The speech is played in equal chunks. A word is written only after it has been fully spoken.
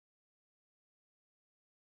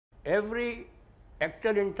Every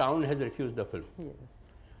actor in town has refused the film. Yes.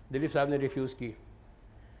 Dilip साहब ने refuse की,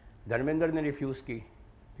 धर्मेंद्र ने रिफ्यूज़ की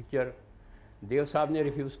पिक्चर, देव साहब ने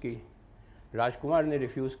रिफ्यूज़ की, राजकुमार ने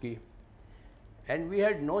रिफ्यूज़ की, and we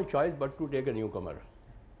had no choice but to take a new Qamar.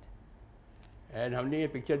 And हमने ये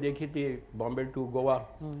पिक्चर देखी थी बॉम्बे टू गोवा.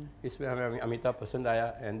 इसमें हमें अमिताभ पसंद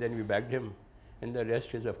आया and then we backed him and the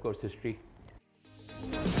rest is of course history.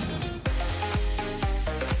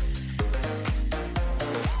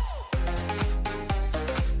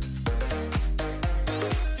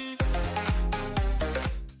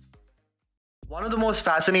 One of the most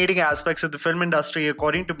fascinating aspects of the film industry,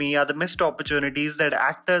 according to me, are the missed opportunities that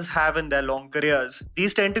actors have in their long careers.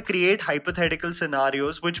 These tend to create hypothetical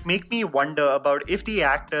scenarios which make me wonder about if the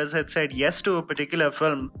actors had said yes to a particular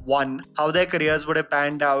film, one, how their careers would have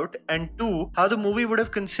panned out, and two, how the movie would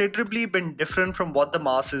have considerably been different from what the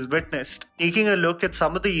masses witnessed. Taking a look at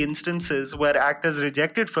some of the instances where actors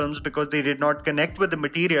rejected films because they did not connect with the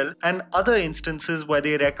material, and other instances where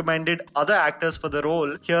they recommended other actors for the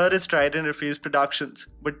role, here is Tried&Refused Productions,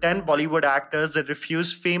 with 10 Bollywood actors that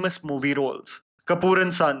refused famous movie roles. Kapoor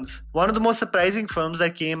 & Sons. One of the most surprising films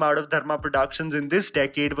that came out of Dharma Productions in this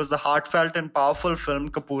decade was the heartfelt and powerful film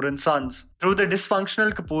Kapoor & Sons. Through the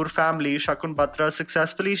dysfunctional Kapoor family, Shakun Batra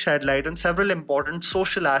successfully shed light on several important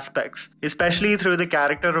social aspects, especially through the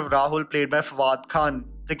character of Rahul played by Fawad Khan.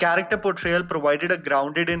 The character portrayal provided a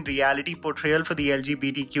grounded in reality portrayal for the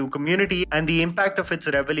LGBTQ community, and the impact of its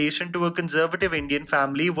revelation to a conservative Indian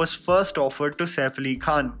family was first offered to Saif Ali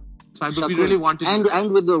Khan. So we really wanted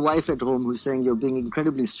and with the wife at home who's saying you're being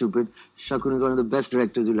incredibly stupid. Shakun is one of the best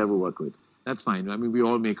directors you'll ever work with. That's fine. I mean, we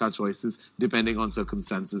all make our choices depending on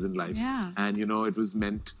circumstances in life. Yeah. And it was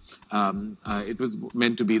meant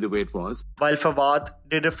to be the way it was. While Fawad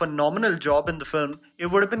did a phenomenal job in the film, it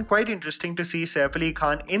would have been quite interesting to see Saif Ali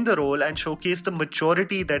Khan in the role and showcase the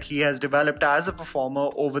maturity that he has developed as a performer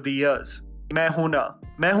over the years. Main Hoon Na.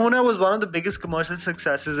 Main Hoon Na was one of the biggest commercial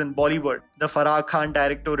successes in Bollywood. The Farah Khan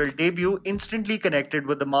directorial debut instantly connected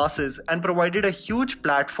with the masses and provided a huge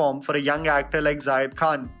platform for a young actor like Zayed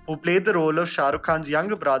Khan, who played the role of Shah Rukh Khan's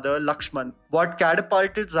younger brother Lakshman. What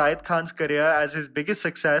catapulted Zayed Khan's career as his biggest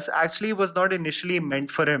success actually was not initially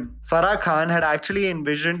meant for him. Farah Khan had actually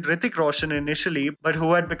envisioned Hrithik Roshan initially, but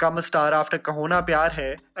who had become a star after Kaho Na Pyar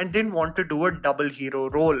Hai and didn't want to do a double hero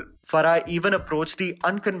role. Farah even approached the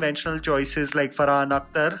unconventional choices like Farhan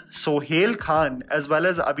Akhtar, Sohail Khan, as well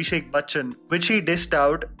as Abhishek Bachchan, which he dished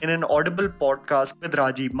out in an Audible podcast with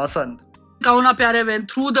Rajiv Masand. Kaho Na Pyar Hai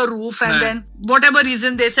went through the roof, and then whatever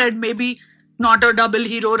reason they said maybe not a double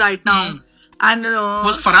hero right now. And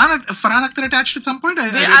was Farhan Akhtar attached at some point?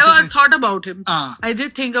 I thought about him. I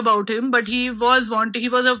did think about him, but he was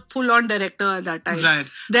a full-on director at that time. Right.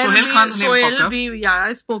 Then Sohail Khan's name popped up.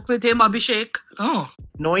 I spoke with him, Abhishek. Oh.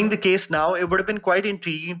 Knowing the case now, it would have been quite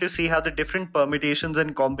intriguing to see how the different permutations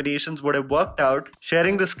and combinations would have worked out,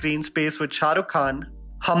 sharing the screen space with Shah Rukh Khan.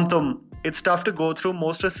 Hum Tum. It's tough to go through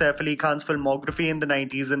most of Saif Ali Khan's filmography in the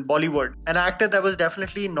 90s in Bollywood, an actor that was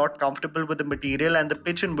definitely not comfortable with the material and the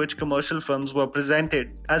pitch in which commercial films were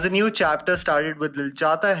presented. As a new chapter started with Dil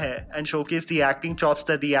Chahta Hai and showcased the acting chops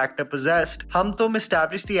that the actor possessed, Hum Tum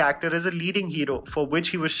established the actor as a leading hero, for which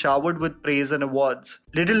he was showered with praise and awards.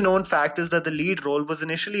 Little known fact is that the lead role was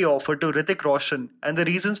initially offered to Hrithik Roshan, and the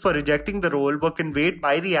reasons for rejecting the role were conveyed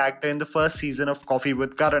by the actor in the first season of Coffee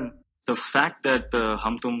with Karan. The fact that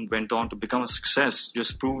Hum Tum went on to become a success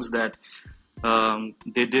just proves that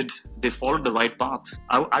they followed the right path.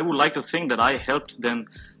 I would like to think that I helped them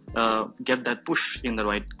get that push in the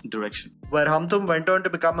right direction. Where Hum Tum went on to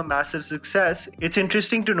become a massive success, it's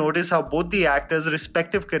interesting to notice how both the actors'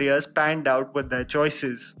 respective careers panned out with their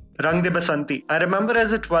choices. Rang De Basanti. I remember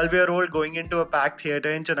as a 12-year-old going into a packed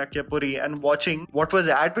theatre in Chanakyapuri and watching what was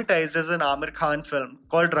advertised as an Amir Khan film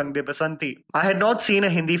called Rang De Basanti. I had not seen a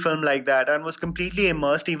Hindi film like that and was completely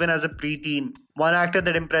immersed even as a preteen. One actor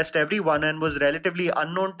that impressed everyone and was relatively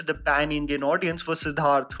unknown to the pan-Indian audience was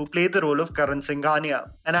Siddharth, who played the role of Karan Singhania,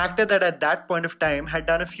 an actor that at that point of time had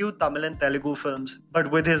done a few Tamil and Telugu films, but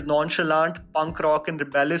with his nonchalant, punk rock and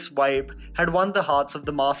rebellious vibe had won the hearts of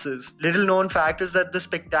the masses. Little known fact is that the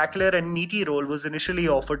spectacular and meaty role was initially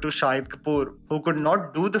offered to Shahid Kapoor, who could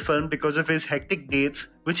not do the film because of his hectic dates,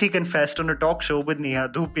 which he confessed on a talk show with Neha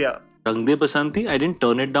Dhupia. Rang De Basanti, I didn't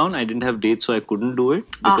turn it down. I didn't have dates, so I couldn't do it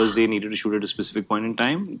because they needed to shoot at a specific point in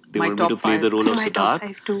time. They wanted me to play the role of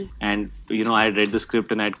Siddharth. And, I had read the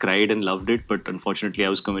script and I had cried and loved it, but unfortunately I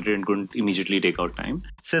was committed and couldn't immediately take out time.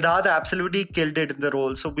 Siddharth absolutely killed it in the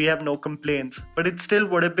role, so we have no complaints. But it still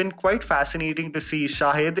would have been quite fascinating to see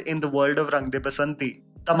Shahid in the world of Rang De Basanti.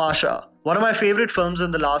 Tamasha. One of my favorite films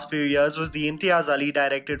in the last few years was the Imtiaz Ali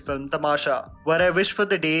directed film Tamasha, where I wish for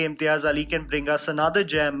the day Imtiaz Ali can bring us another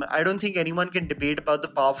gem. I don't think anyone can debate about the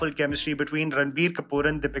powerful chemistry between Ranbir Kapoor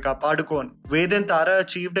and Deepika Padukone. Ved and Tara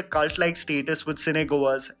achieved a cult-like status with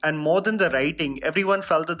cinegoers, and more than the writing, everyone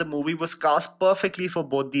felt that the movie was cast perfectly for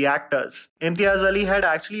both the actors. Imtiaz Ali had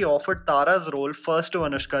actually offered Tara's role first to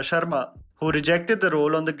Anushka Sharma, who rejected the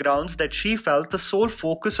role on the grounds that she felt the sole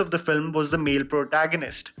focus of the film was the male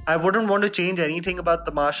protagonist. I wouldn't want to change anything about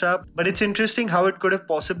Tamasha, but it's interesting how it could have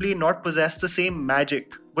possibly not possessed the same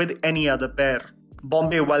magic with any other pair.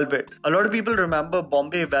 Bombay Velvet. A lot of people remember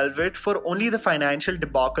Bombay Velvet for only the financial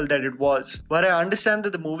debacle that it was. Where I understand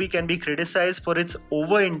that the movie can be criticized for its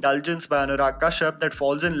overindulgence by Anurag Kashyap that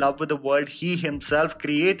falls in love with the world he himself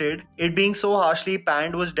created, it being so harshly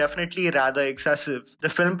panned was definitely rather excessive. The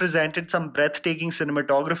film presented some breathtaking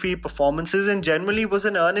cinematography, performances, and generally was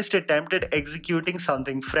an earnest attempt at executing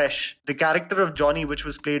something fresh. The character of Johnny, which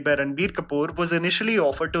was played by Ranbir Kapoor, was initially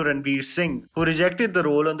offered to Ranveer Singh, who rejected the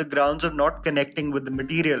role on the grounds of not connecting with the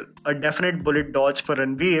material. A definite bullet dodge for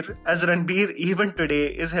Ranveer, as Ranveer even today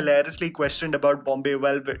is hilariously questioned about Bombay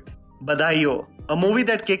Velvet. Badhaiyo. A movie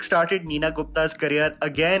that kick-started Neena Gupta's career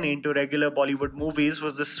again into regular Bollywood movies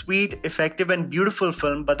was the sweet, effective and beautiful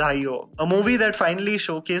film Badhaiyo. A movie that finally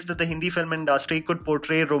showcased that the Hindi film industry could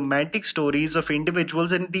portray romantic stories of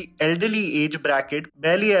individuals in the elderly age bracket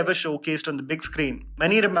barely ever showcased on the big screen.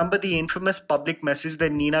 Many remember the infamous public message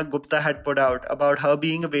that Neena Gupta had put out about her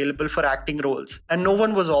being available for acting roles, and no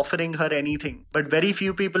one was offering her anything. But very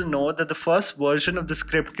few people know that the first version of the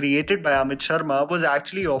script created by Amit Sharma was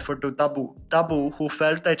actually offered to Tabu. Tabu, who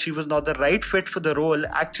felt that she was not the right fit for the role,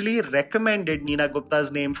 actually recommended Neena Gupta's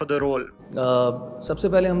name for the role. सबसे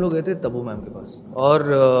पहले हम लोग गए थे Tabu ma'am के पास और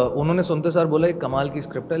उन्होंने सुनते सार बोला एक कमाल की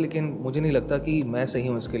स्क्रिप्ट है लेकिन मुझे नहीं लगता कि मैं सही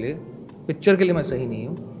हूँ इसके लिए, पिक्चर के लिए मैं सही नहीं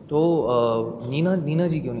हूँ, तो नीना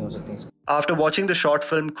जी क्यों नहीं हो सकती इसका. After watching the short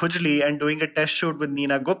film Khujli and doing a test shoot with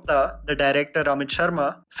Neena Gupta, the director Amit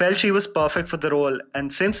Sharma felt she was perfect for the role,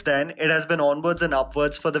 and since then it has been onwards and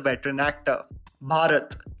upwards for the veteran actor.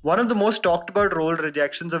 Bharat. One of the most talked about role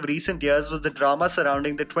rejections of recent years was the drama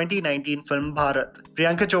surrounding the 2019 film Bharat.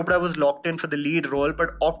 Priyanka Chopra was locked in for the lead role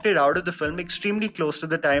but opted out of the film extremely close to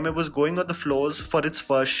the time it was going on the floors for its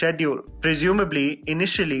first schedule. Presumably,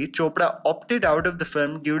 initially, Chopra opted out of the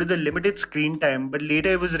film due to the limited screen time, but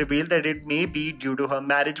later it was revealed that it may be due to her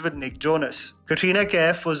marriage with Nick Jonas. Katrina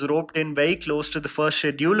Kaif was roped in very close to the first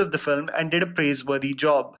schedule of the film and did a praiseworthy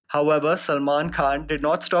job. However, Salman Khan did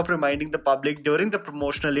not stop reminding the public during the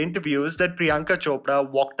promotional interviews that Priyanka Chopra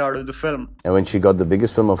walked out of the film. And when she got the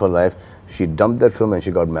biggest film of her life, she dumped that film and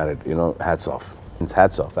she got married. You know, hats off. It's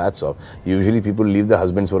hats off, hats off. Usually people leave their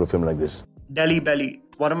husbands for a film like this. Delhi Belly.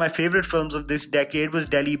 One of my favorite films of this decade was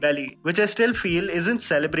Delhi Belly, which I still feel isn't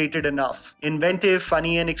celebrated enough. Inventive,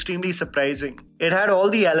 funny and extremely surprising. It had all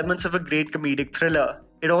the elements of a great comedic thriller.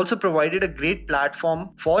 It also provided a great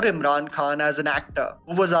platform for Imran Khan as an actor,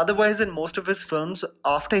 who was otherwise in most of his films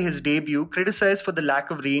after his debut criticized for the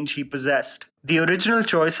lack of range he possessed. The original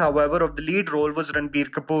choice, however, of the lead role was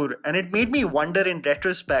Ranbir Kapoor, and it made me wonder in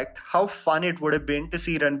retrospect how fun it would have been to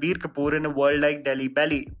see Ranbir Kapoor in a world like Delhi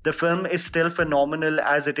Belly. The film is still phenomenal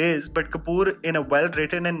as it is, but Kapoor in a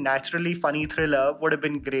well-written and naturally funny thriller would have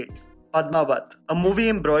been great. Padmavat. A movie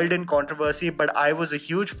embroiled in controversy but I was a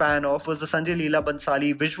huge fan of was the Sanjay Leela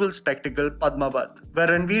Bhansali visual spectacle Padmavat, where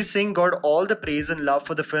Ranveer Singh got all the praise and love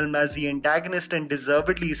for the film as the antagonist, and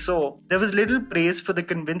deservedly so. There was little praise for the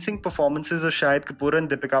convincing performances of Shahid Kapoor and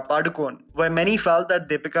Deepika Padukone. Where many felt that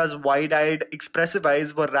Deepika's wide-eyed, expressive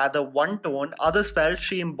eyes were rather one-tone, others felt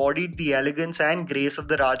she embodied the elegance and grace of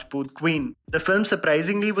the Rajput queen. The film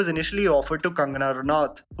surprisingly was initially offered to Kangana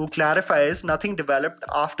Ranaut, who clarifies nothing developed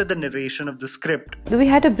after the narration of the script. We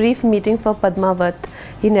had a brief meeting for Padmavat.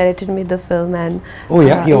 He narrated me the film and... Oh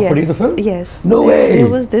yeah, he offered you the film? Yes. No way! There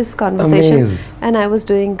was this conversation. Amazing. And I was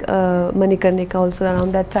doing Manikarnika also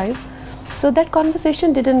around that time. So that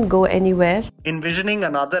conversation didn't go anywhere. Envisioning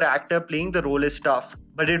another actor playing the role is tough,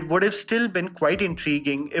 but it would have still been quite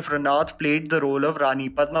intriguing if Ranaut played the role of Rani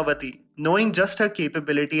Padmavati, knowing just her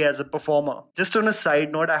capability as a performer. Just on a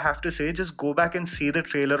side note, I have to say, just go back and see the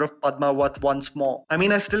trailer of Padmavat once more. I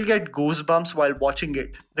mean, I still get goosebumps while watching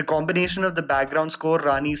it. The combination of the background score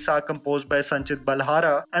Rani Sa composed by Sanchit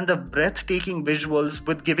Balhara and the breathtaking visuals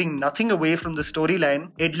with giving nothing away from the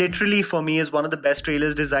storyline, it literally for me is one of the best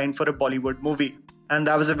trailers designed for a Bollywood movie. And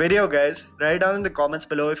that was a video, guys. Write down in the comments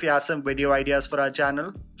below if you have some video ideas for our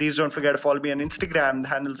channel. Please don't forget to follow me on Instagram. The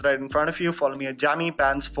handle's right in front of you. Follow me at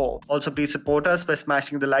JammyPants4. Also, please support us by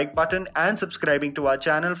smashing the like button and subscribing to our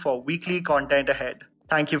channel for weekly content ahead.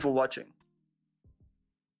 Thank you for watching.